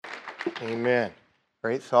Amen.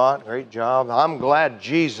 Great thought, great job. I'm glad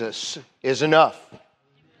Jesus is enough.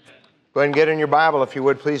 Go ahead and get in your Bible, if you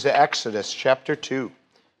would, please, to Exodus chapter 2.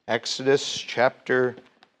 Exodus chapter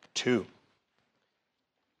 2.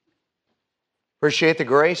 Appreciate the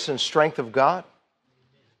grace and strength of God.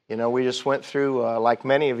 You know, we just went through, like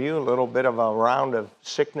many of you, a little bit of a round of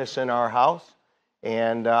sickness in our house.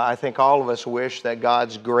 And I think all of us wish that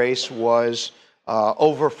God's grace was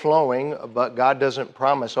overflowing, but God doesn't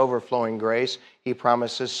promise overflowing grace. He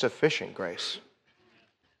promises sufficient grace.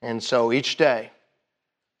 And so each day,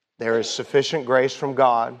 there is sufficient grace from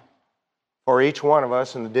God for each one of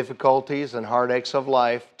us in the difficulties and heartaches of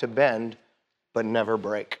life to bend but never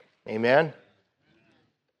break. Amen?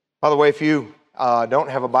 By the way, if you don't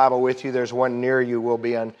have a Bible with you, there's one near you. Will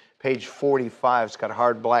be on page 45. It's got a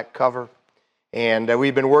hard black cover. And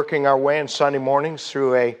we've been working our way on Sunday mornings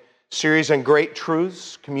through a series on great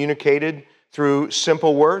truths communicated through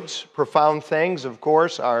simple words. Profound things, of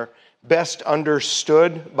course, are best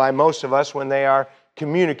understood by most of us when they are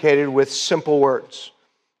communicated with simple words.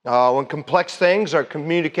 When complex things are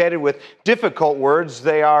communicated with difficult words,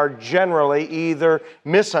 they are generally either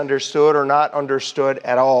misunderstood or not understood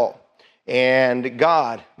at all. And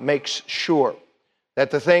God makes sure that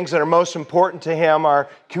the things that are most important to Him are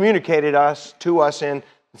communicated to us in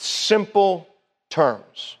simple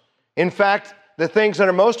terms. In fact, the things that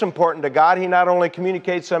are most important to God, He not only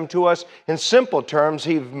communicates them to us in simple terms,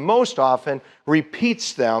 He most often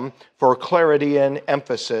repeats them for clarity and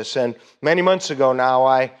emphasis. And many months ago now,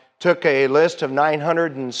 I took a list of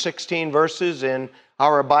 916 verses in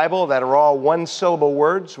our Bible that are all one-syllable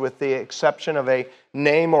words with the exception of a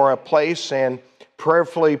name or a place, and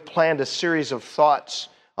prayerfully planned a series of thoughts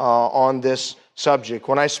on this subject.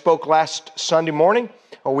 When I spoke last Sunday morning,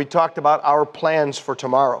 we talked about our plans for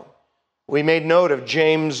tomorrow. We made note of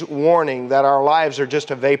James' warning that our lives are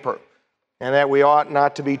just a vapor and that we ought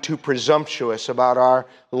not to be too presumptuous about our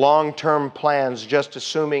long-term plans, just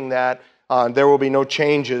assuming that there will be no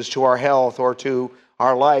changes to our health or to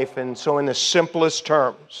our life. And so in the simplest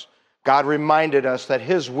terms, God reminded us that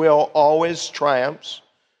His will always triumphs,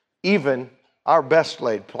 even our best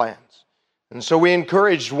laid plans. And so we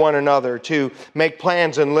encouraged one another to make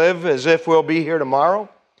plans and live as if we'll be here tomorrow,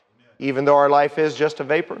 even though our life is just a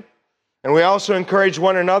vapor. And we also encourage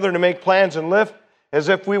one another to make plans and live as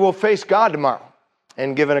if we will face God tomorrow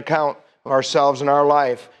and give an account of ourselves and our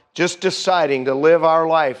life. Just deciding to live our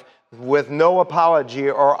life with no apology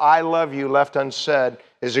or I love you left unsaid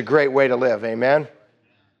is a great way to live. Amen?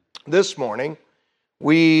 This morning,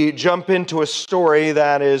 we jump into a story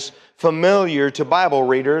that is familiar to Bible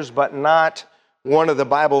readers, but not one of the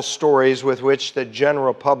Bible stories with which the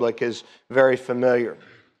general public is very familiar.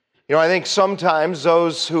 You know, I think sometimes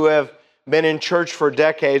those who have been in church for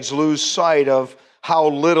decades lose sight of how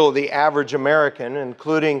little the average American,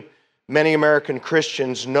 including many American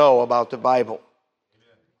Christians, know about the Bible.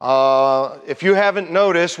 If you haven't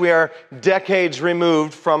noticed, we are decades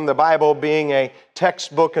removed from the Bible being a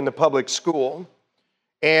textbook in the public school.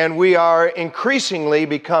 And we are increasingly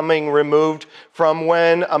becoming removed from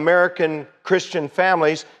when American Christian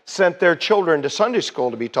families sent their children to Sunday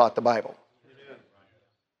school to be taught the Bible.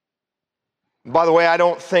 By the way, I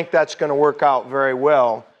don't think that's going to work out very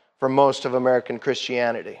well for most of American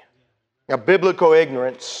Christianity. Now, biblical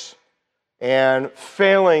ignorance and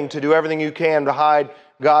failing to do everything you can to hide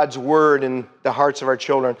God's Word in the hearts of our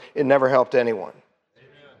children, it never helped anyone.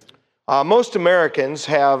 Most Americans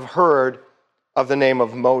have heard of the name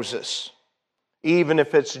of Moses, even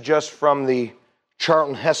if it's just from the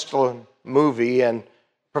Charlton Heston movie and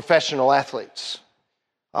professional athletes.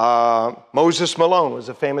 Moses Malone was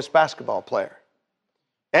a famous basketball player.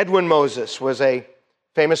 Edwin Moses was a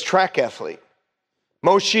famous track athlete.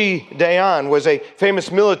 Moshe Dayan was a famous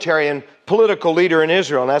military and political leader in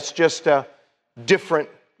Israel, and that's just a different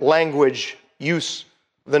language use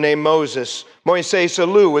of the name Moses. Moises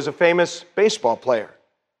Alou was a famous baseball player.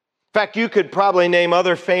 In fact, you could probably name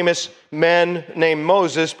other famous men named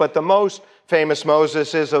Moses, but the most famous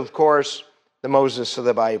Moses is, of course, the Moses of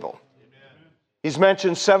the Bible. He's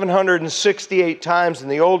mentioned 768 times in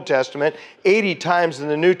the Old Testament, 80 times in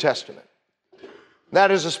the New Testament. That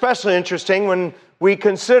is especially interesting when we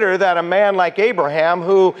consider that a man like Abraham,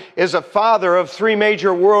 who is a father of three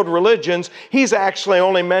major world religions, he's actually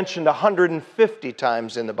only mentioned 150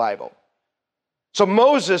 times in the Bible. So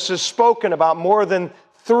Moses is spoken about more than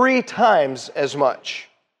 3 times as much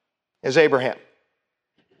as Abraham.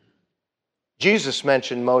 Jesus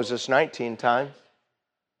mentioned Moses 19 times.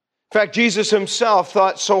 In fact, Jesus himself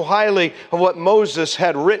thought so highly of what Moses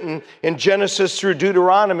had written in Genesis through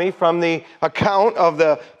Deuteronomy, from the account of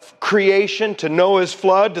the creation to Noah's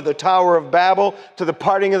flood, to the Tower of Babel, to the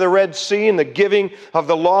parting of the Red Sea and the giving of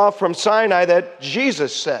the law from Sinai, that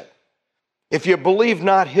Jesus said, "If you believe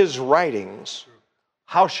not his writings,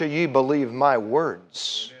 how shall ye believe my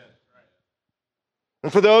words?"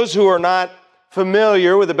 And for those who are not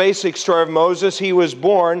familiar with the basic story of Moses, he was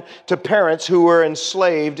born to parents who were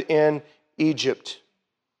enslaved in Egypt.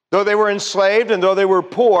 Though they were enslaved and though they were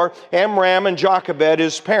poor, Amram and Jochebed,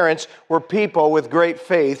 his parents, were people with great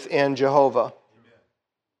faith in Jehovah.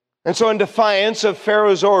 And so in defiance of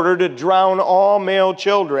Pharaoh's order to drown all male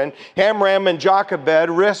children, Amram and Jochebed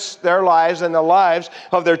risked their lives and the lives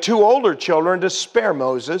of their two older children to spare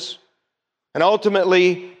Moses. And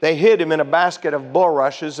ultimately, they hid him in a basket of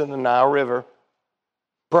bulrushes in the Nile River.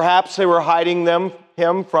 Perhaps they were hiding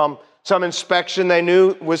him from some inspection they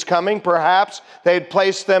knew was coming. Perhaps they had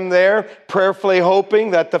placed them there, prayerfully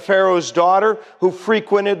hoping that the Pharaoh's daughter, who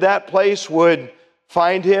frequented that place, would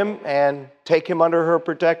find him and take him under her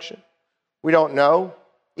protection. We don't know.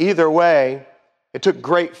 Either way, it took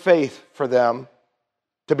great faith for them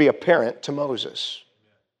to be a parent to Moses.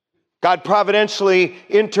 God providentially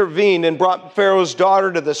intervened and brought Pharaoh's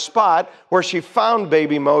daughter to the spot where she found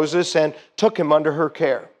baby Moses and took him under her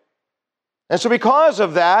care. And so because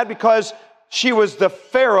of that, because she was the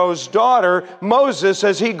Pharaoh's daughter, Moses,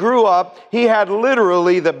 as he grew up, he had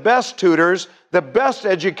literally the best tutors, the best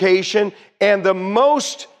education, and the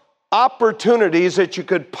most opportunities that you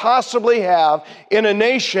could possibly have in a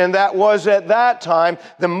nation that was at that time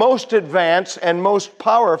the most advanced and most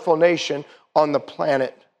powerful nation on the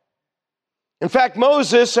planet. In fact,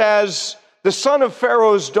 Moses, as the son of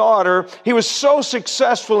Pharaoh's daughter, he was so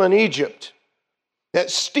successful in Egypt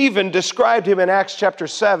that Stephen described him in Acts chapter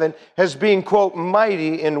 7 as being, quote,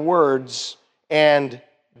 mighty in words and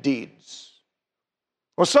deeds.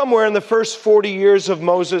 Well, somewhere in the first 40 years of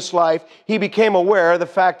Moses' life, he became aware of the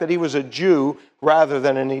fact that he was a Jew rather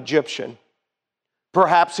than an Egyptian.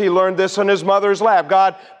 Perhaps he learned this in his mother's lap.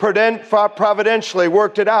 God providentially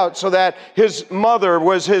worked it out so that his mother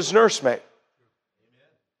was his nursemaid.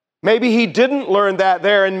 Maybe he didn't learn that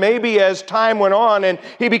there, and maybe as time went on and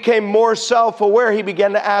he became more self-aware, he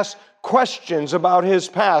began to ask questions about his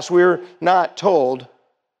past. We're not told.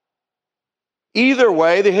 Either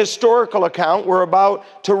way, the historical account we're about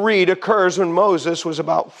to read occurs when Moses was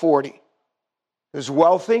about 40. He was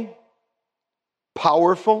wealthy,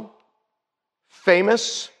 powerful,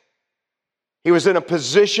 famous. He was in a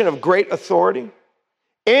position of great authority.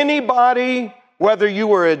 Anybody, whether you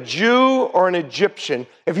were a Jew or an Egyptian,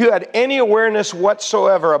 if you had any awareness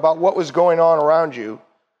whatsoever about what was going on around you,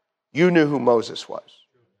 you knew who Moses was.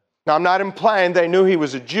 Now, I'm not implying they knew he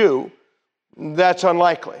was a Jew. That's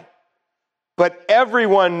unlikely. But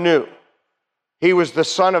everyone knew he was the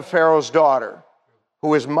son of Pharaoh's daughter, who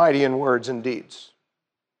was mighty in words and deeds.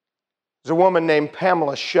 There's a woman named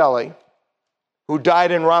Pamela Shelley who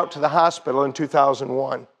died en route to the hospital in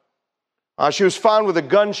 2001. She was found with a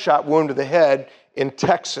gunshot wound to the head in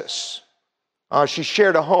Texas. She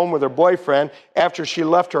shared a home with her boyfriend after she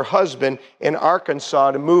left her husband in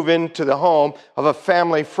Arkansas to move into the home of a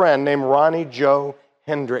family friend named Ronnie Jo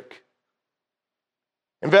Hendrick.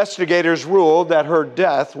 Investigators ruled that her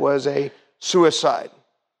death was a suicide.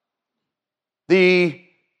 The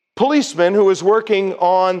policeman who was working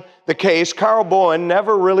on the case, Carl Bowen,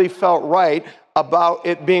 never really felt right about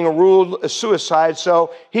it being ruled a suicide,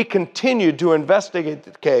 so he continued to investigate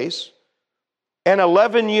the case. And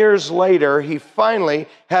 11 years later, he finally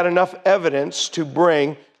had enough evidence to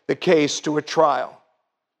bring the case to a trial.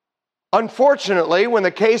 Unfortunately, when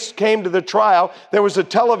the case came to the trial, there was a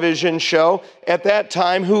television show at that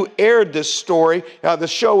time who aired this story. The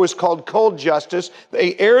show was called Cold Justice.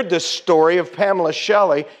 They aired this story of Pamela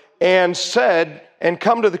Shelley and said, and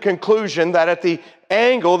come to the conclusion that at the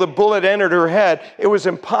angle the bullet entered her head, it was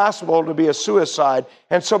impossible to be a suicide.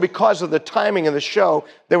 And so because of the timing of the show,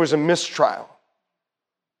 there was a mistrial.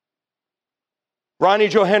 Ronnie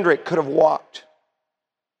Jo Hendrick could have walked,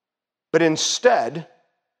 but instead,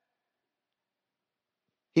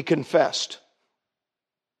 he confessed.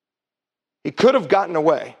 He could have gotten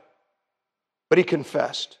away, but he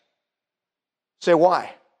confessed. Say,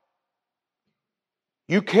 why?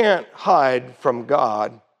 You can't hide from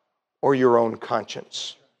God or your own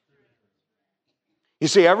conscience. You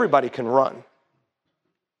see, everybody can run,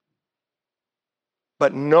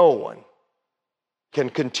 but no one can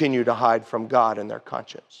continue to hide from God and their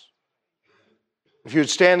conscience. If you would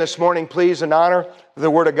stand this morning, please, in honor of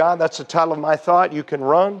the Word of God. That's the title of my thought. You can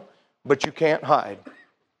run, but you can't hide.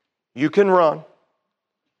 You can run,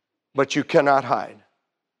 but you cannot hide.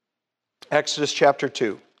 Exodus chapter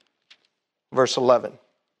 2, verse 11. It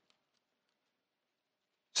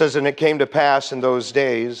says, and it came to pass in those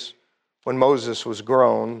days when Moses was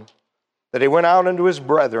grown, that he went out unto his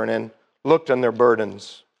brethren and looked on their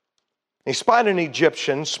burdens. He spied an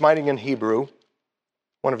Egyptian smiting an Hebrew,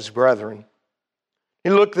 one of his brethren. He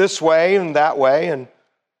looked this way and that way, and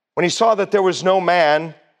when he saw that there was no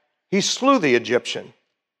man, he slew the Egyptian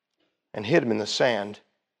and hid him in the sand.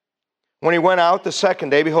 When he went out the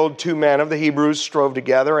second day, behold, two men of the Hebrews strove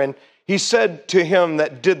together, and he said to him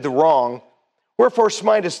that did the wrong, wherefore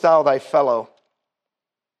smitest thou thy fellow?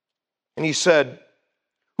 And he said,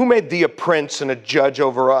 who made thee a prince and a judge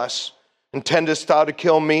over us? Intendest thou to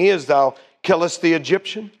kill me as thou killest the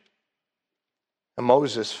Egyptian? And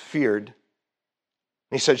Moses feared. And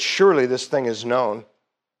he said, surely this thing is known.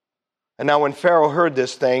 And now when Pharaoh heard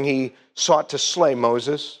this thing, he sought to slay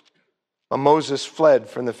Moses. But Moses fled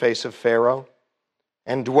from the face of Pharaoh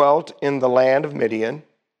and dwelt in the land of Midian.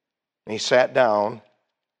 And he sat down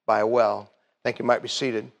by a well. I think you might be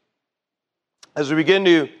seated. As we begin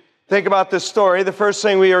to think about this story, the first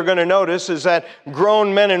thing we are going to notice is that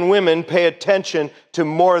grown men and women pay attention to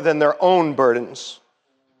more than their own burdens.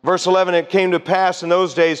 Verse 11, it came to pass in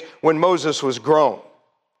those days when Moses was grown,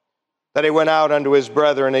 that he went out unto his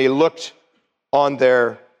brethren and he looked on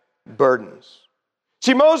their burdens.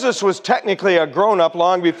 See, Moses was technically a grown-up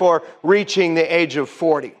long before reaching the age of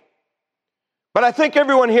 40. But I think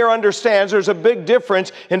everyone here understands there's a big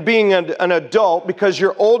difference in being an adult because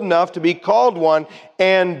you're old enough to be called one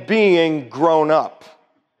and being grown up.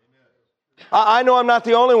 I know I'm not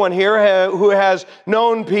the only one here who has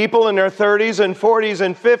known people in their 30s and 40s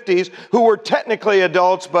and 50s who were technically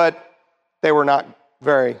adults, but they were not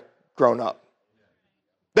very grown up.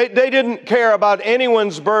 They didn't care about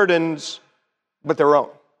anyone's burdens but their own.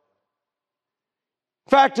 In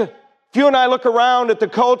fact, if you and I look around at the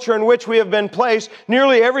culture in which we have been placed,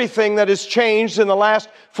 nearly everything that has changed in the last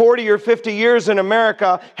 40 or 50 years in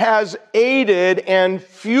America has aided and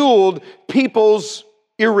fueled people's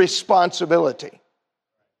irresponsibility.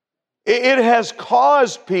 It has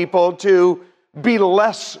caused people to be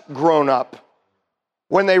less grown up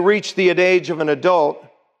when they reach the age of an adult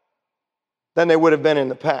than they would have been in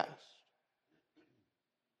the past.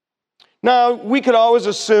 Now, we could always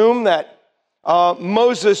assume that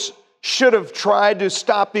Moses should have tried to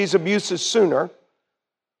stop these abuses sooner.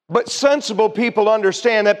 But sensible people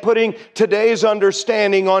understand that putting today's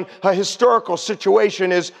understanding on a historical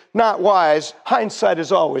situation is not wise. Hindsight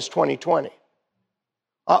is always 20/20.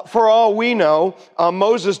 For all we know,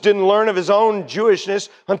 Moses didn't learn of his own Jewishness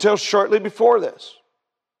until shortly before this.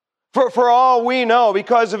 For all we know,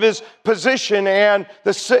 because of his position and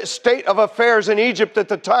the state of affairs in Egypt at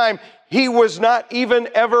the time, he was not even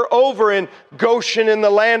ever over in Goshen in the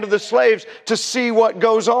land of the slaves to see what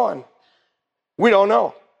goes on. We don't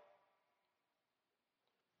know.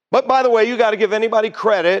 But by the way, you got to give anybody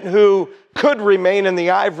credit who could remain in the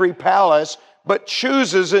ivory palace, but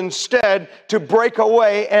chooses instead to break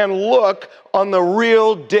away and look on the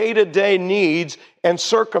real day-to-day needs and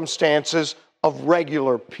circumstances of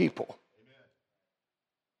regular people.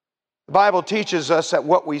 The Bible teaches us that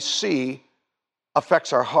what we see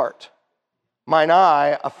affects our heart. Mine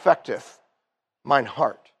eye affecteth mine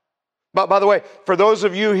heart. But by the way, for those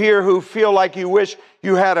of you here who feel like you wish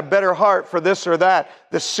you had a better heart for this or that,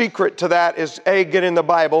 the secret to that is A, get in the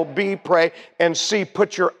Bible, B, pray, and C,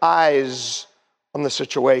 put your eyes on the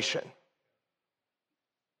situation.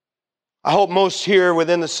 I hope most here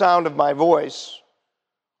within the sound of my voice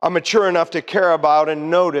are mature enough to care about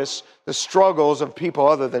and notice the struggles of people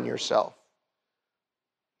other than yourself.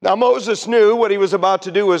 Now, Moses knew what he was about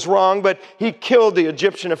to do was wrong, but he killed the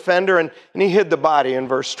Egyptian offender and he hid the body in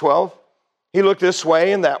verse 12. He looked this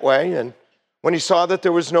way and that way, and when he saw that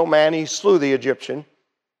there was no man, he slew the Egyptian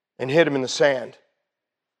and hid him in the sand.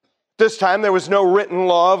 This time there was no written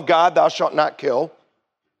law of God, thou shalt not kill.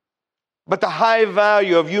 But the high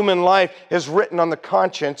value of human life is written on the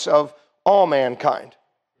conscience of all mankind.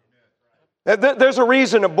 There's a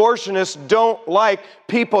reason abortionists don't like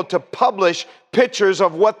people to publish pictures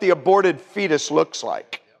of what the aborted fetus looks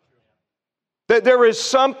like. There is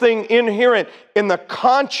something inherent in the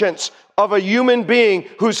conscience of a human being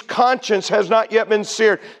whose conscience has not yet been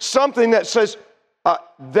seared. Something that says,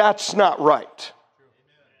 that's not right.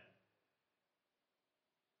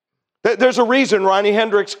 There's a reason Ronnie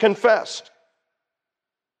Hendricks confessed,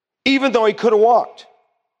 even though he could have walked.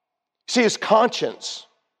 See, his conscience,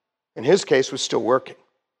 in his case, was still working.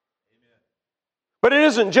 But it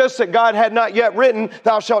isn't just that God had not yet written,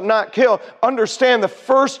 thou shalt not kill. Understand the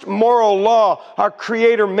first moral law our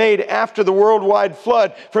Creator made after the worldwide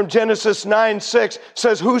flood from Genesis 9:6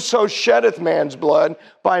 says, whoso sheddeth man's blood,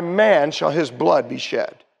 by man shall his blood be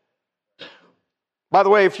shed. By the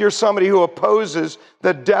way, if you're somebody who opposes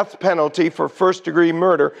the death penalty for first-degree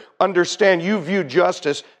murder, understand you view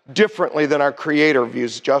justice differently than our Creator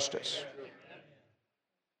views justice.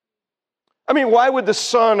 I mean, why would the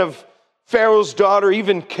son of Pharaoh's daughter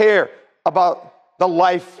even care about the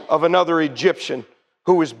life of another Egyptian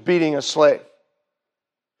who was beating a slave?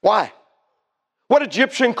 Why? What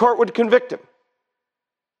Egyptian court would convict him?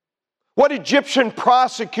 What Egyptian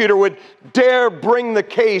prosecutor would dare bring the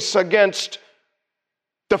case against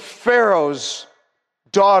the Pharaoh's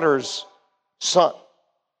daughter's son?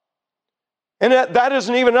 And that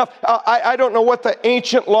isn't even enough. I don't know what the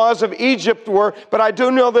ancient laws of Egypt were, but I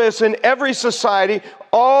do know this. In every society,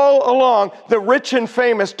 all along, the rich and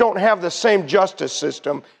famous don't have the same justice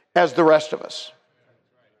system as the rest of us.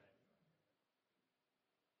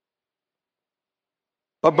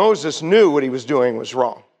 But Moses knew what he was doing was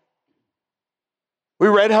wrong. We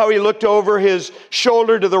read how he looked over his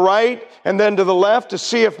shoulder to the right and then to the left to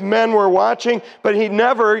see if men were watching, but he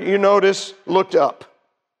never, you notice, looked up.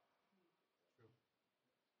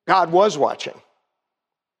 God was watching.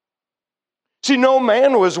 See, no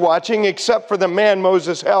man was watching except for the man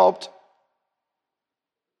Moses helped.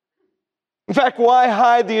 In fact, why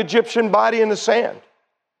hide the Egyptian body in the sand?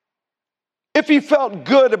 If he felt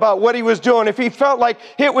good about what he was doing, if he felt like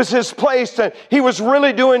it was his place, that he was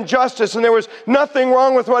really doing justice and there was nothing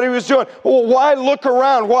wrong with what he was doing, well, why look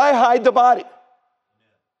around? Why hide the body?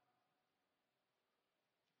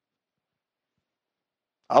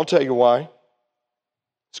 I'll tell you why.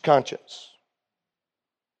 It's conscience.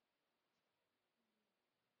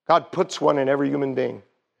 God puts one in every human being.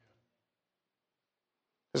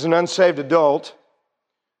 As an unsaved adult,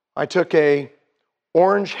 I took a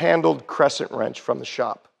orange-handled crescent wrench from the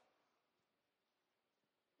shop.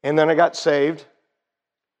 And then I got saved,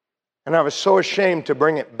 and I was so ashamed to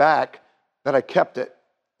bring it back that I kept it.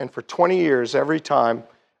 And for 20 years, every time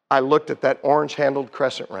I looked at that orange-handled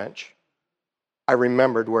crescent wrench, I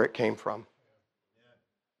remembered where it came from.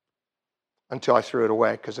 Until I threw it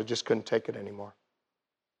away because I just couldn't take it anymore.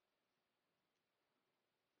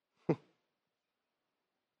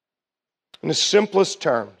 In the simplest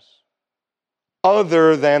terms,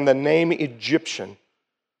 other than the name Egyptian,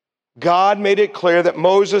 God made it clear that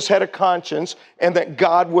Moses had a conscience and that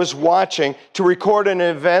God was watching to record an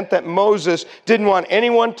event that Moses didn't want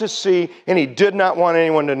anyone to see and he did not want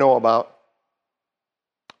anyone to know about.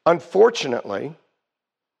 Unfortunately,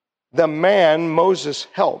 the man Moses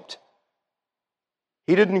helped,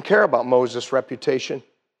 he didn't care about Moses' reputation.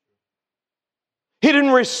 He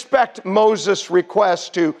didn't respect Moses'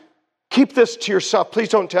 request to keep this to yourself. Please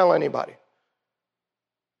don't tell anybody.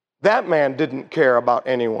 That man didn't care about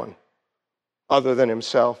anyone other than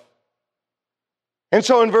himself. And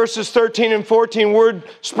so in verses 13 and 14, word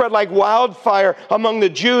spread like wildfire among the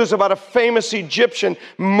Jews about a famous Egyptian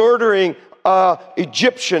murdering an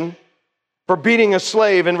Egyptian for beating a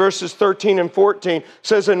slave. In verses 13 and 14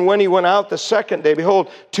 says, and when he went out the second day,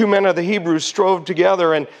 behold, two men of the Hebrews strove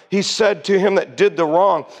together, and he said to him that did the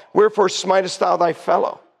wrong, wherefore smitest thou thy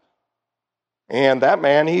fellow? And that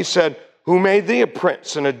man, he said, who made thee a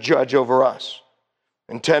prince and a judge over us?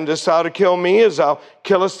 Intendest thou to kill me as thou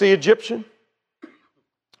killest the Egyptian?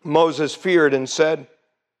 Moses feared and said,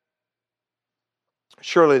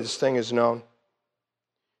 surely this thing is known.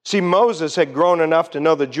 See, Moses had grown enough to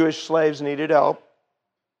know the Jewish slaves needed help.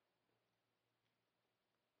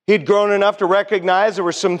 He'd grown enough to recognize there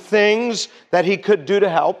were some things that he could do to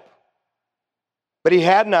help. But he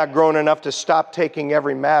had not grown enough to stop taking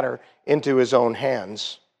every matter into his own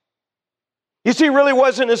hands. You see, it really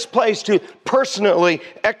wasn't his place to personally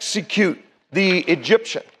execute the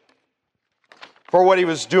Egyptian for what he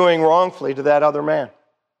was doing wrongfully to that other man.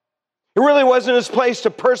 It really wasn't his place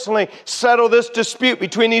to personally settle this dispute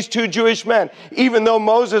between these two Jewish men, even though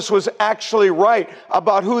Moses was actually right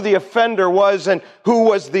about who the offender was and who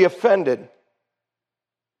was the offended.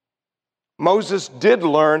 Moses did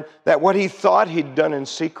learn that what he thought he'd done in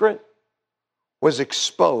secret was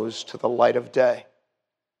exposed to the light of day.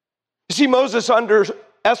 You see, Moses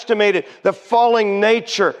underestimated the falling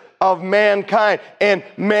nature of mankind and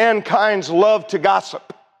mankind's love to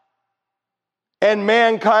gossip. And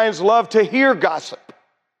mankind's love to hear gossip.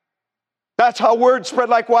 That's how word spread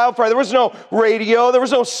like wildfire. There was no radio, there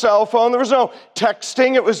was no cell phone, there was no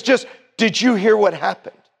texting. It was just, did you hear what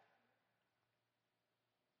happened?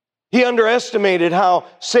 He underestimated how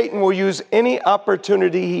Satan will use any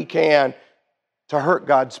opportunity he can to hurt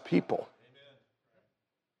God's people.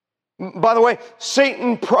 By the way,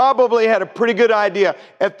 Satan probably had a pretty good idea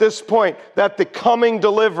at this point that the coming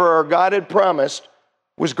deliverer God had promised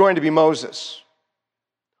was going to be Moses.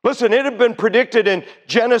 Listen, it had been predicted in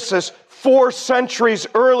Genesis 4 centuries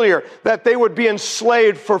earlier that they would be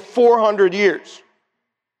enslaved for 400 years.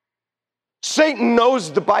 Satan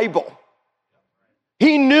knows the Bible.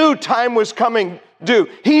 He knew time was coming due.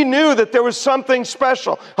 He knew that there was something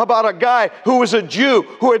special about a guy who was a Jew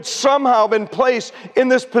who had somehow been placed in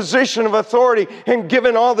this position of authority and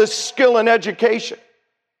given all this skill and education.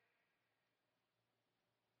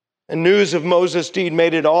 And news of Moses' deed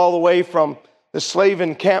made it all the way from the slave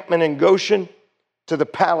encampment in Goshen to the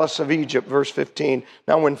palace of Egypt, verse 15.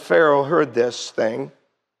 Now when Pharaoh heard this thing,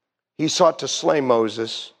 he sought to slay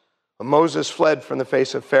Moses. But Moses fled from the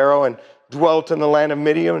face of Pharaoh and dwelt in the land of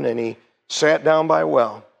Midian, and he sat down by a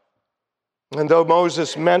well. And though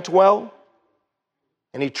Moses meant well,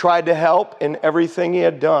 and he tried to help in everything he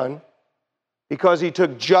had done, because he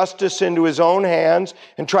took justice into his own hands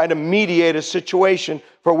and tried to mediate a situation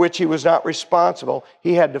for which he was not responsible,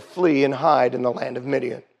 he had to flee and hide in the land of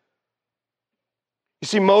Midian. You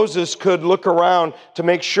see, Moses could look around to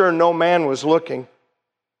make sure no man was looking.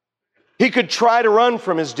 He could try to run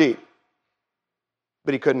from his deed,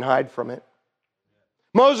 but he couldn't hide from it.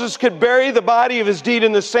 Moses could bury the body of his deed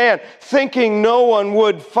in the sand, thinking no one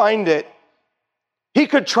would find it. He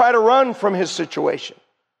could try to run from his situation,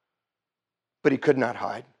 but he could not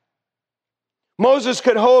hide. Moses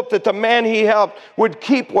could hope that the man he helped would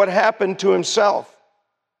keep what happened to himself.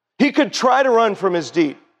 He could try to run from his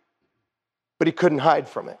deed, but he couldn't hide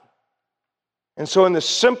from it. And so in the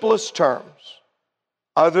simplest terms,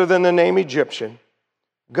 other than the name Egyptian,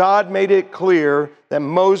 God made it clear that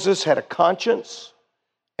Moses had a conscience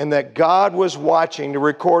and that God was watching to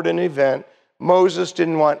record an event Moses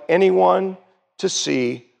didn't want anyone to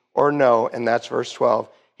see or know. And that's verse 12.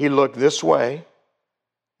 He looked this way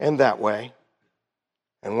and that way.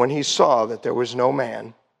 And when he saw that there was no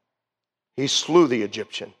man, he slew the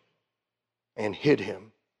Egyptian and hid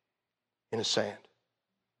him in the sand.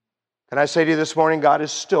 Can I say to you this morning, God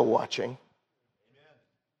is still watching.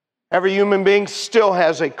 Every human being still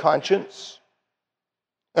has a conscience.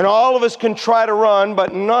 And all of us can try to run,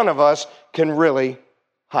 but none of us can really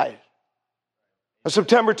hide. On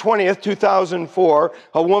September 20th, 2004,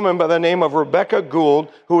 a woman by the name of Rebecca Gould,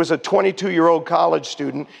 who was a 22-year-old college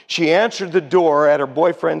student, she answered the door at her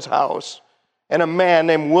boyfriend's house, and a man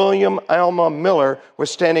named William Alma Miller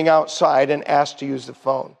was standing outside and asked to use the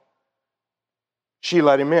phone. She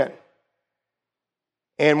let him in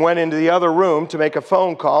and went into the other room to make a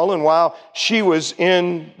phone call, and while she was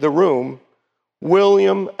in the room,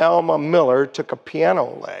 William Alma Miller took a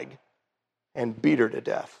piano leg and beat her to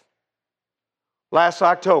death. Last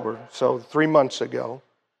October, so 3 months ago,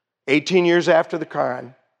 18 years after the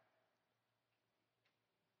crime,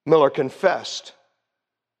 Miller confessed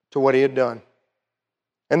to what he had done.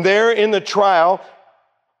 And there in the trial,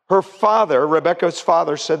 her father, Rebecca's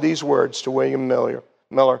father, said these words to William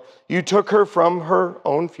Miller, "You took her from her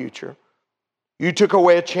own future. You took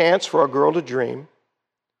away a chance for a girl to dream.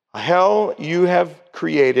 A hell you have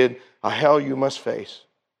created, a hell you must face."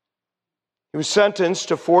 He was sentenced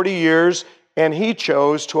to 40 years, and he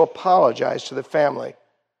chose to apologize to the family.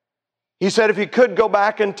 He said if he could go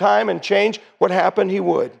back in time and change what happened, he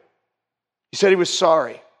would. He said he was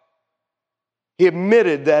sorry. He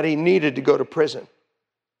admitted that he needed to go to prison.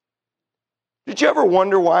 Did you ever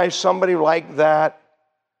wonder why somebody like that,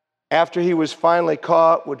 after he was finally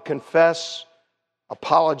caught, would confess,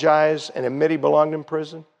 apologize, and admit he belonged in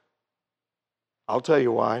prison? I'll tell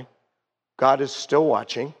you why. God is still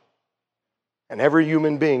watching, and every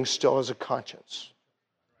human being still has a conscience.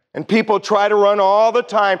 And people try to run all the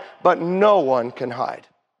time, but no one can hide.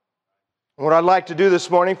 And what I'd like to do this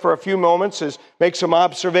morning for a few moments is make some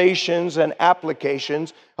observations and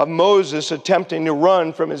applications of Moses attempting to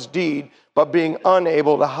run from his deed, but being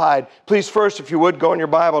unable to hide. Please first, if you would, go in your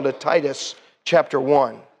Bible to Titus chapter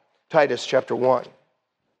 1. Titus chapter 1.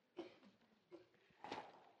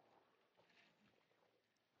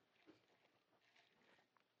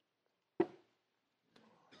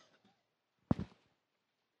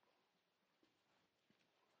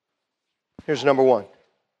 Here's number one.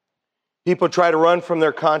 People try to run from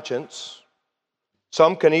their conscience.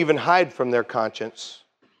 Some can even hide from their conscience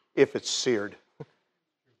if it's seared.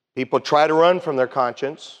 People try to run from their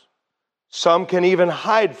conscience. Some can even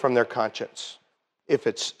hide from their conscience if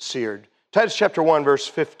it's seared. Titus chapter 1, verse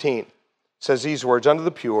 15 says these words, "Unto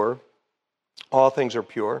the pure, all things are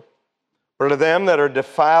pure. But to them that are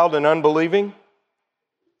defiled and unbelieving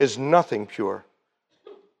is nothing pure."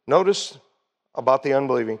 Notice about the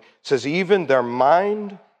unbelieving. It says, even their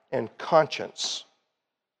mind and conscience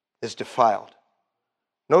is defiled.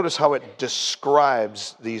 Notice how it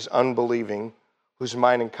describes these unbelieving whose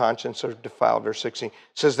mind and conscience are defiled. Verse 16 it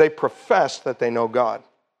says they profess that they know God.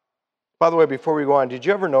 By the way, before we go on, did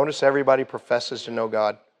you ever notice everybody professes to know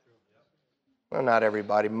God? Well, not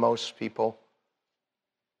everybody, most people.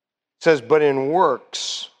 It says, but in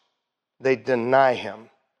works they deny him,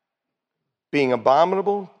 being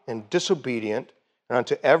abominable and disobedient, and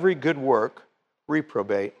unto every good work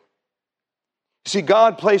reprobate. See,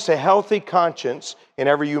 God placed a healthy conscience in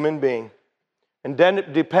every human being. And then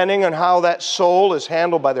depending on how that soul is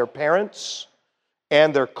handled by their parents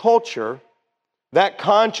and their culture, that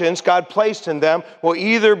conscience God placed in them will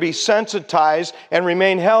either be sensitized and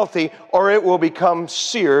remain healthy, or it will become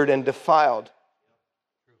seared and defiled.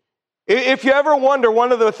 If you ever wonder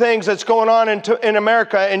one of the things that's going on in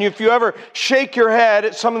America, and if you ever shake your head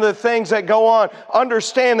at some of the things that go on,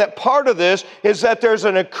 understand that part of this is that there's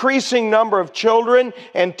an increasing number of children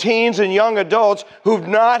and teens and young adults who've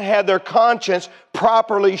not had their conscience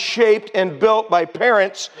properly shaped and built by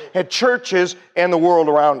parents and churches and the world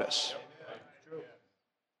around us.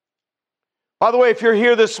 By the way, if you're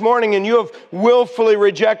here this morning and you have willfully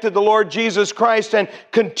rejected the Lord Jesus Christ and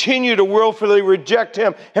continue to willfully reject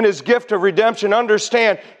Him and His gift of redemption,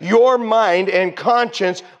 understand your mind and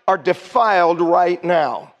conscience are defiled right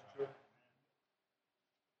now.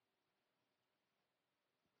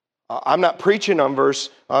 I'm not preaching on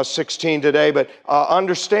verse 16 today, but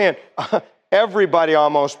understand, everybody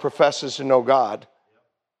almost professes to know God.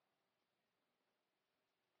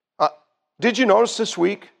 Did you notice this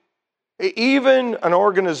week? Even an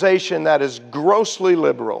organization that is grossly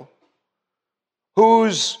liberal,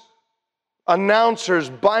 whose announcers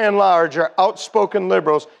by and large are outspoken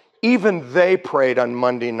liberals, even they prayed on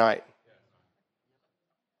Monday night.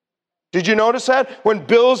 Did you notice that? When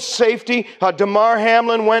Bill's safety, Damar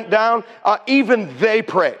Hamlin went down, even they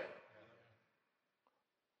prayed.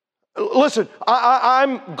 Listen,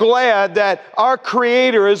 I'm glad that our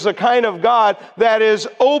Creator is the kind of God that is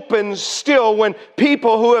open still when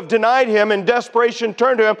people who have denied Him in desperation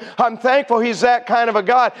turn to Him. I'm thankful He's that kind of a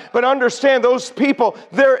God. But understand, those people,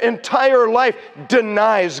 their entire life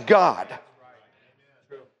denies God.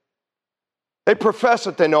 They profess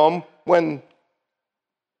that they know Him when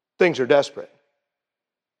things are desperate.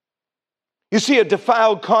 You see, a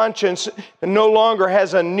defiled conscience no longer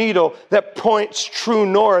has a needle that points true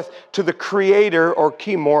north to the Creator or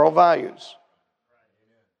key moral values.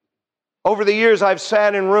 Over the years, I've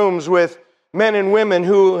sat in rooms with men and women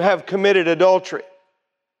who have committed adultery.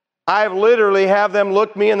 I've literally had them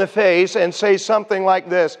look me in the face and say something like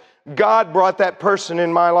this: God brought that person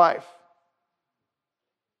in my life.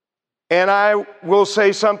 And I will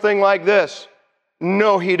say something like this: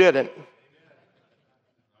 no, He didn't.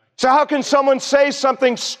 So how can someone say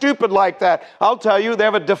something stupid like that? I'll tell you, they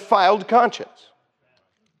have a defiled conscience.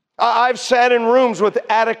 I've sat in rooms with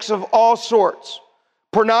addicts of all sorts: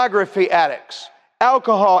 pornography addicts,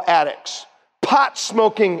 alcohol addicts, pot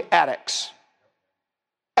smoking addicts,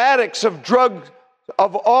 addicts of drugs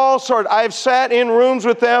of all sorts. I've sat in rooms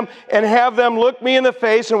with them and have them look me in the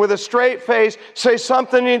face and with a straight face say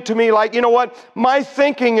something to me like, you know what, my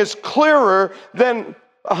thinking is clearer than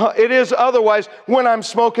it is otherwise when I'm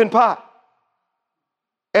smoking pot.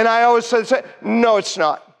 And I always say, no, it's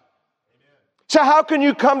not. So how can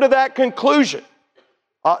you come to that conclusion?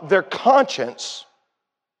 Their conscience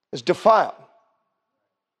is defiled.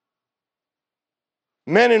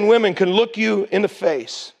 Men and women can look you in the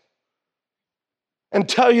face and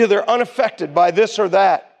tell you they're unaffected by this or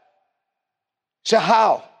that. So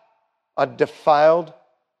how? A defiled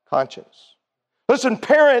conscience. Listen,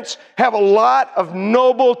 parents have a lot of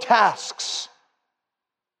noble tasks.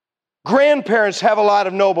 Grandparents have a lot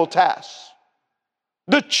of noble tasks.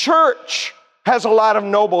 The church has a lot of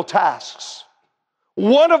noble tasks.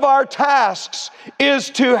 One of our tasks is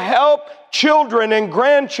to help children and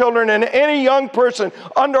grandchildren and any young person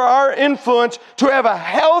under our influence to have a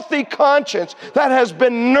healthy conscience that has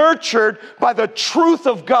been nurtured by the truth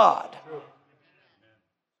of God.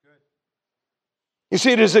 You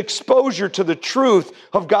see, it is exposure to the truth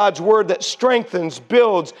of God's Word that strengthens,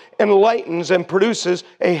 builds, enlightens, and produces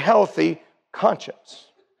a healthy conscience.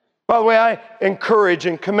 By the way, I encourage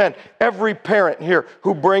and commend every parent here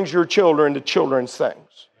who brings your children to children's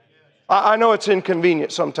things. I know it's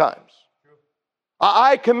inconvenient sometimes.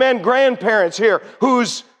 I commend grandparents here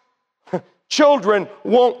whose children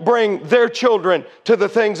won't bring their children to the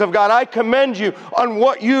things of God. I commend you on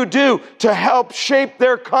what you do to help shape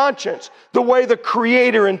their conscience the way the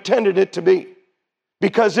Creator intended it to be,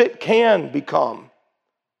 because it can become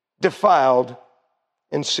defiled,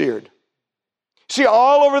 and seared. See,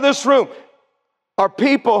 all over this room are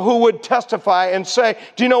people who would testify and say,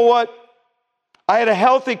 do you know what? I had a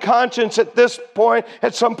healthy conscience at this point,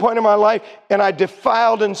 at some point in my life, and I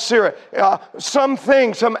defiled and seared it.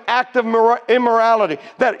 Some act of immorality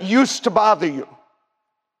that used to bother you,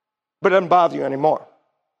 but doesn't bother you anymore.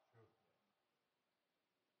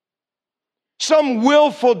 Some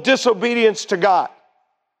willful disobedience to God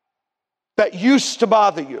that used to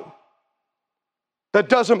bother you, that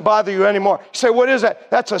doesn't bother you anymore. You say, what is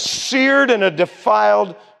that? That's a seared and a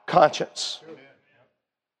defiled conscience.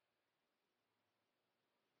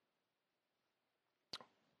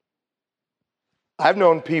 I've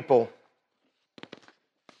known people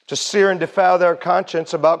to sear and defile their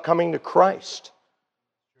conscience about coming to Christ.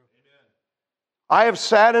 I have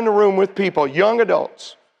sat in a room with people, young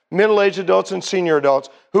adults, middle-aged adults and senior adults,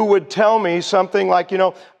 who would tell me something like,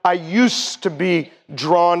 I used to be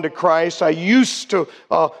drawn to Christ. I used to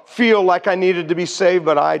feel like I needed to be saved,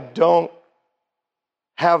 but I don't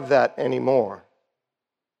have that anymore.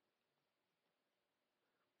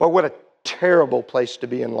 But what a terrible place to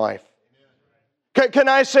be in life. Can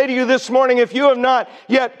I say to you this morning, if you have not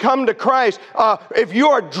yet come to Christ, if you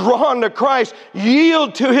are drawn to Christ,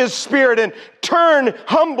 yield to His Spirit and turn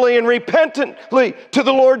humbly and repentantly to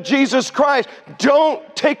the Lord Jesus Christ. Don't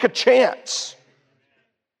take a chance.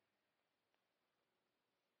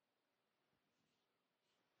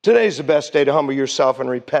 Today's the best day to humble yourself and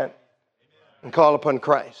repent and call upon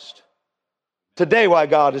Christ. Today, why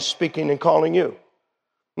God is speaking and calling you.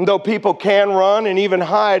 And though people can run and even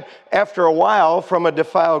hide after a while from a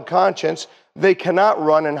defiled conscience, they cannot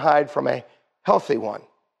run and hide from a healthy one.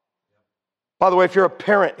 By the way, if you're a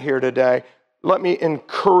parent here today, let me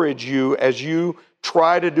encourage you as you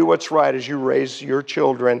try to do what's right as you raise your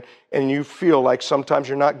children and you feel like sometimes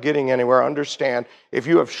you're not getting anywhere. Understand, if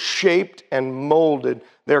you have shaped and molded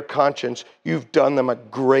their conscience, you've done them a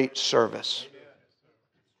great service.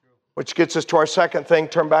 Which gets us to our second thing.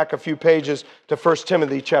 Turn back a few pages to 1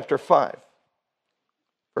 Timothy chapter 5.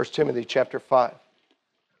 1 Timothy chapter 5.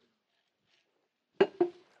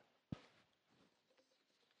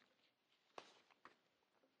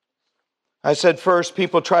 I said first,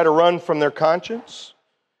 people try to run from their conscience,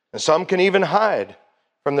 and some can even hide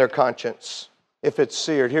from their conscience if it's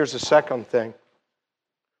seared. Here's the second thing.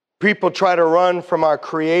 People try to run from our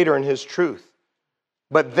Creator and His truth,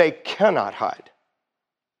 but they cannot hide.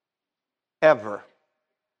 Ever.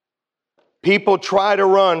 People try to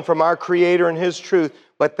run from our Creator and His truth,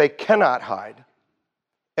 but they cannot hide.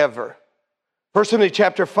 Ever. 1 Timothy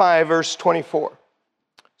chapter 5, verse 24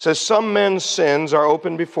 says, some men's sins are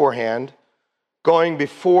open beforehand, going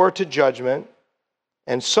before to judgment,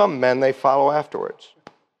 and some men they follow afterwards.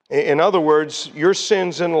 In other words, your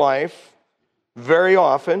sins in life very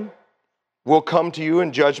often will come to you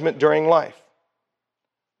in judgment during life.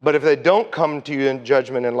 But if they don't come to you in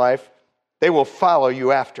judgment in life, they will follow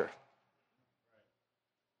you after.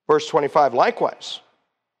 Verse 25, likewise,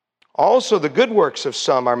 also the good works of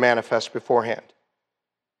some are manifest beforehand.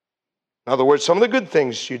 In other words, some of the good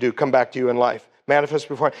things you do come back to you in life, manifest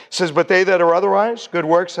beforehand. It says, but they that are otherwise, good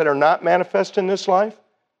works that are not manifest in this life,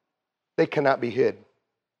 they cannot be hid.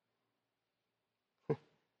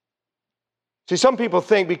 See, some people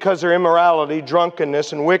think because their immorality,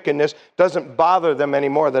 drunkenness, and wickedness doesn't bother them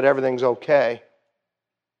anymore that everything's okay.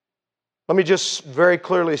 Let me just very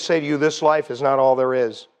clearly say to you, this life is not all there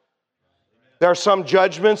is. There are some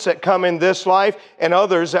judgments that come in this life and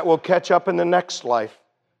others that will catch up in the next life.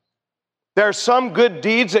 There are some good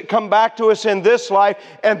deeds that come back to us in this life,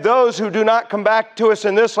 and those who do not come back to us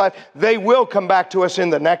in this life, they will come back to us in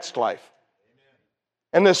the next life.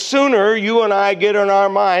 And the sooner you and I get in our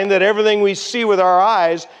mind that everything we see with our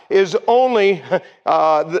eyes is only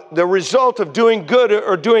the result of doing good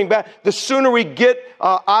or doing bad, the sooner we get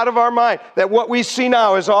out of our mind that what we see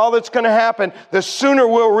now is all that's going to happen, the sooner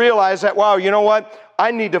we'll realize that, wow, you know what?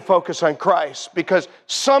 I need to focus on Christ, because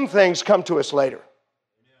some things come to us later.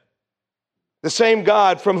 The same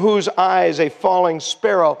God from whose eyes a falling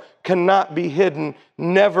sparrow cannot be hidden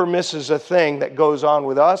never misses a thing that goes on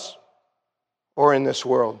with us or in this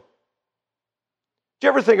world. Do you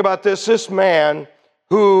ever think about this? This man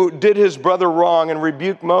who did his brother wrong and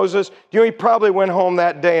rebuked Moses, he probably went home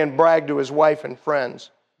that day and bragged to his wife and friends.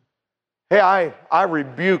 Hey, I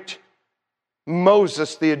rebuked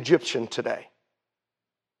Moses the Egyptian today.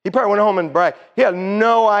 He probably went home and bragged. He had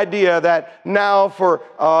no idea that now for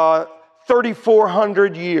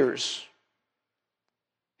 3,400 years,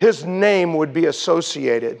 his name would be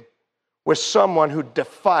associated with someone who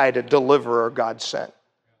defied a deliverer God sent.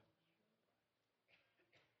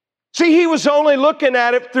 See, he was only looking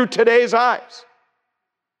at it through today's eyes.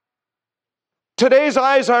 Today's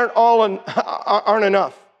eyes aren't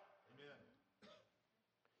enough.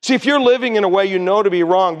 See, if you're living in a way you know to be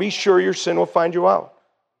wrong, be sure your sin will find you out.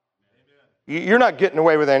 You're not getting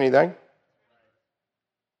away with anything.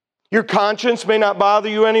 Your conscience may not bother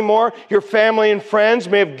you anymore. Your family and friends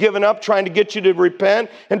may have given up trying to get you to repent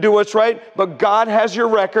and do what's right. But God has your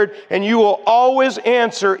record, and you will always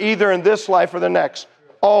answer either in this life or the next.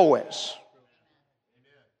 Always.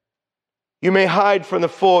 You may hide from the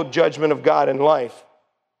full judgment of God in life,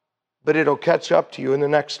 but it'll catch up to you in the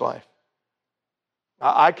next life.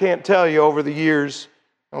 I can't tell you over the years,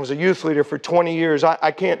 I was a youth leader for 20 years, I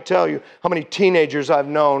can't tell you how many teenagers I've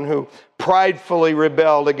known who pridefully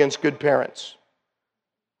rebelled against good parents,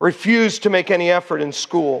 refused to make any effort in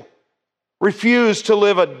school, refused to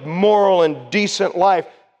live a moral and decent life.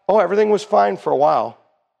 Oh, everything was fine for a while.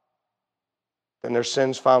 Then their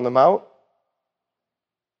sins found them out.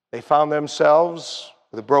 They found themselves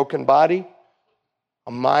with a broken body,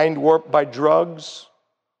 a mind warped by drugs,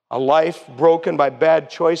 a life broken by bad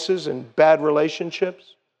choices and bad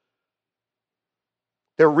relationships.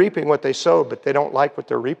 They're reaping what they sowed, but they don't like what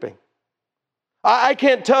they're reaping. I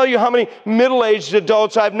can't tell you how many middle-aged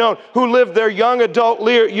adults I've known who lived their young adult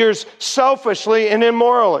years selfishly and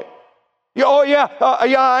immorally. Yeah,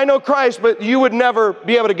 I know Christ, but you would never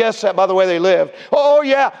be able to guess that by the way they live. Oh,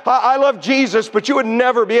 yeah, I love Jesus, but you would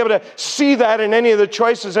never be able to see that in any of the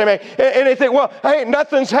choices they make. And they think, well, hey,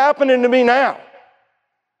 nothing's happening to me now.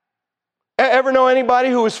 Ever know anybody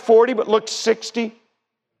who was 40 but looked 60?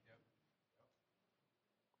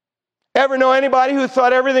 Ever know anybody who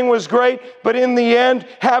thought everything was great, but in the end,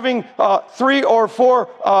 having 3 or 4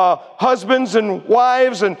 husbands and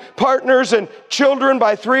wives and partners and children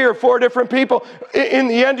by 3 or 4 different people, in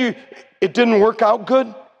the end, it didn't work out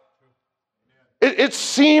good? It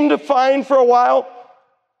seemed fine for a while.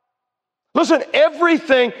 Listen,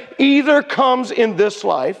 everything either comes in this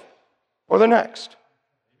life or the next,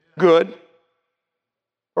 good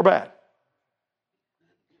or bad.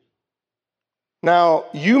 Now,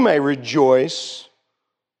 you may rejoice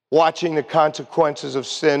watching the consequences of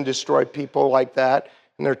sin destroy people like that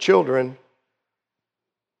and their children,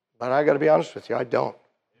 but I got to be honest with you, I don't.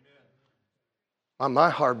 My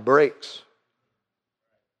heart breaks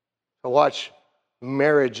to watch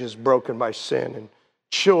marriages broken by sin and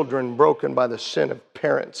children broken by the sin of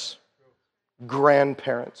parents,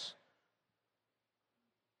 grandparents.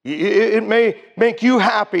 It may make you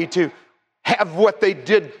happy to have what they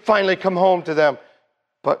did finally come home to them.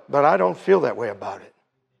 But I don't feel that way about it.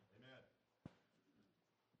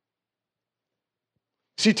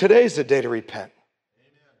 See, today's the day to repent.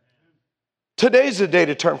 Today's the day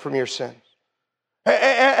to turn from your sins.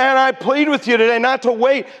 And I plead with you today not to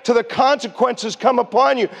wait till the consequences come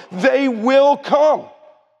upon you. They will come.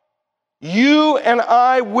 You and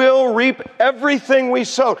I will reap everything we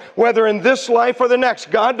sowed, whether in this life or the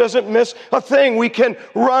next. God doesn't miss a thing. We can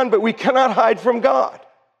run, but we cannot hide from God.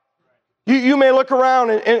 You may look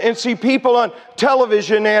around and see people on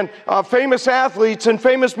television and famous athletes and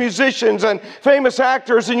famous musicians and famous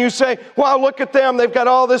actors, and you say, wow, look at them. They've got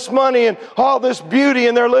all this money and all this beauty,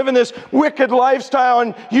 and they're living this wicked lifestyle,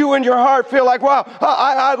 and you in your heart feel like, wow,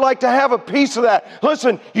 I'd like to have a piece of that.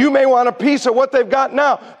 Listen, you may want a piece of what they've got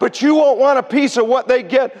now, but you won't want a piece of what they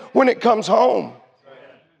get when it comes home.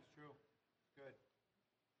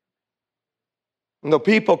 And though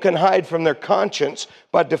people can hide from their conscience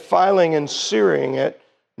by defiling and searing it,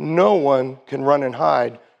 no one can run and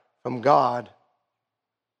hide from God.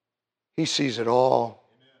 He sees it all.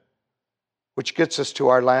 Which gets us to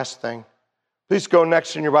our last thing. Please go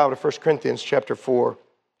next in your Bible to 1 Corinthians chapter 4.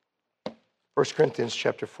 1 Corinthians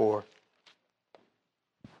chapter 4.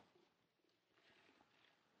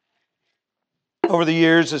 Over the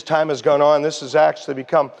years, as time has gone on, this has actually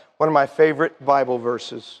become one of my favorite Bible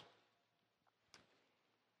verses.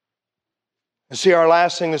 And see, our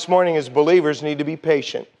last thing this morning is believers need to be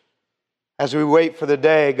patient as we wait for the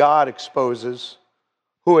day God exposes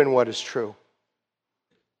who and what is true.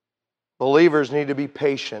 Believers need to be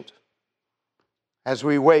patient as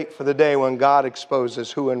we wait for the day when God exposes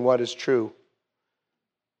who and what is true.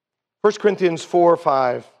 1 Corinthians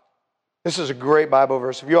 4:5. This is a great Bible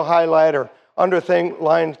verse. If you'll highlight or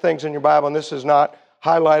underline things in your Bible, and this is not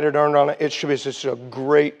highlighted or on it should be just a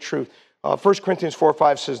great truth. 1 Corinthians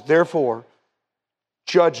 4:5 says, therefore,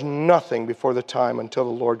 judge nothing before the time until the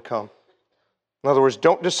Lord comes. In other words,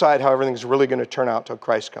 don't decide how everything's really going to turn out till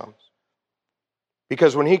Christ comes.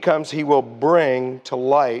 Because when He comes, He will bring to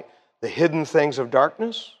light the hidden things of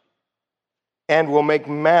darkness and will make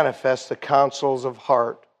manifest the counsels of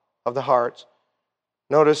the hearts.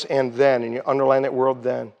 Notice, and then, and you underline that word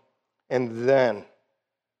then. And then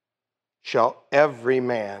shall every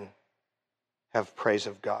man have praise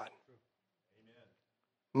of God.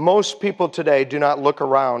 Most people today do not look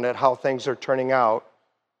around at how things are turning out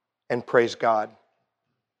and praise God.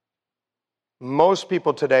 Most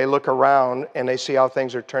people today look around and they see how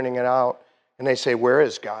things are turning out and they say, where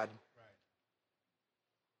is God?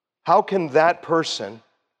 How can that person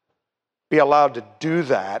be allowed to do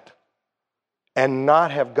that and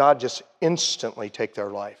not have God just instantly take their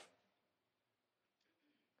life?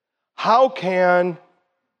 How can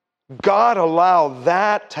God allow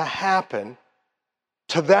that to happen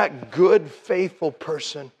to that good, faithful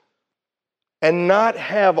person and not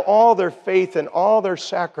have all their faith and all their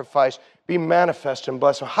sacrifice be manifest and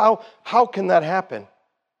blessed? How can that happen?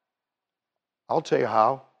 I'll tell you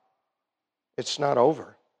how. It's not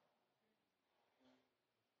over.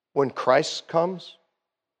 When Christ comes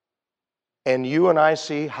and you and I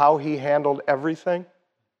see how he handled everything,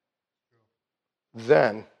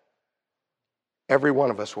 then every one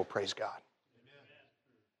of us will praise God.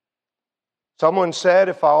 Someone said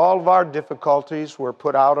if all of our difficulties were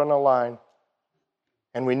put out on a line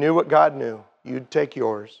and we knew what God knew, you'd take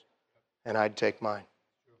yours and I'd take mine.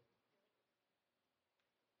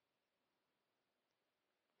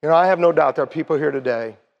 You know, I have no doubt there are people here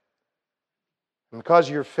today, and because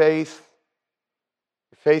of your faith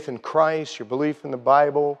in Christ, your belief in the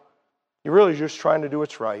Bible, you're really just trying to do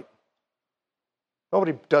what's right.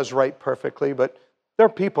 Nobody does right perfectly, but there are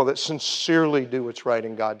people that sincerely do what's right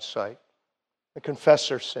in God's sight. They confess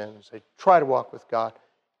their sins. They try to walk with God.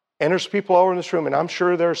 And there's people all over in this room, and I'm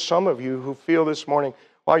sure there are some of you who feel this morning,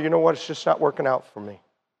 well, you know what, it's just not working out for me.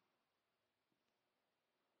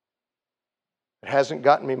 It hasn't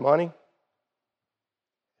gotten me money. It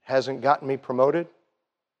hasn't gotten me promoted.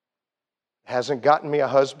 It hasn't gotten me a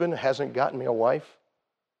husband. It hasn't gotten me a wife.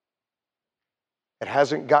 It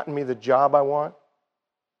hasn't gotten me the job I want.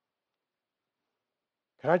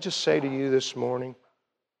 Can I just say to you this morning,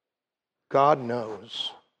 God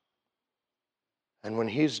knows. And when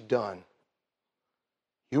he's done,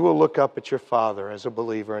 you will look up at your Father as a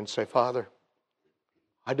believer and say, Father,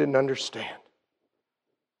 I didn't understand,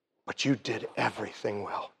 but you did everything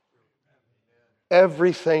well.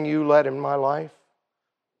 Everything you led in my life,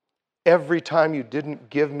 every time you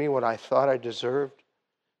didn't give me what I thought I deserved,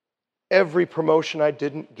 every promotion I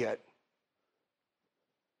didn't get,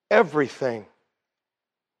 everything,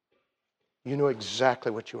 you knew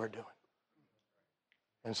exactly what you were doing.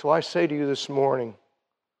 And so I say to you this morning,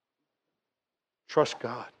 trust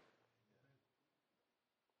God.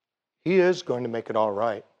 He is going to make it all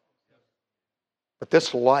right. But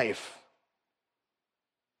this life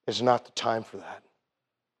is not the time for that.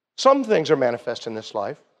 Some things are manifest in this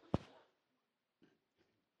life,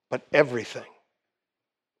 but everything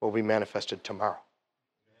will be manifested tomorrow.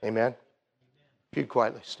 Amen? If you'd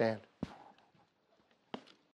quietly stand.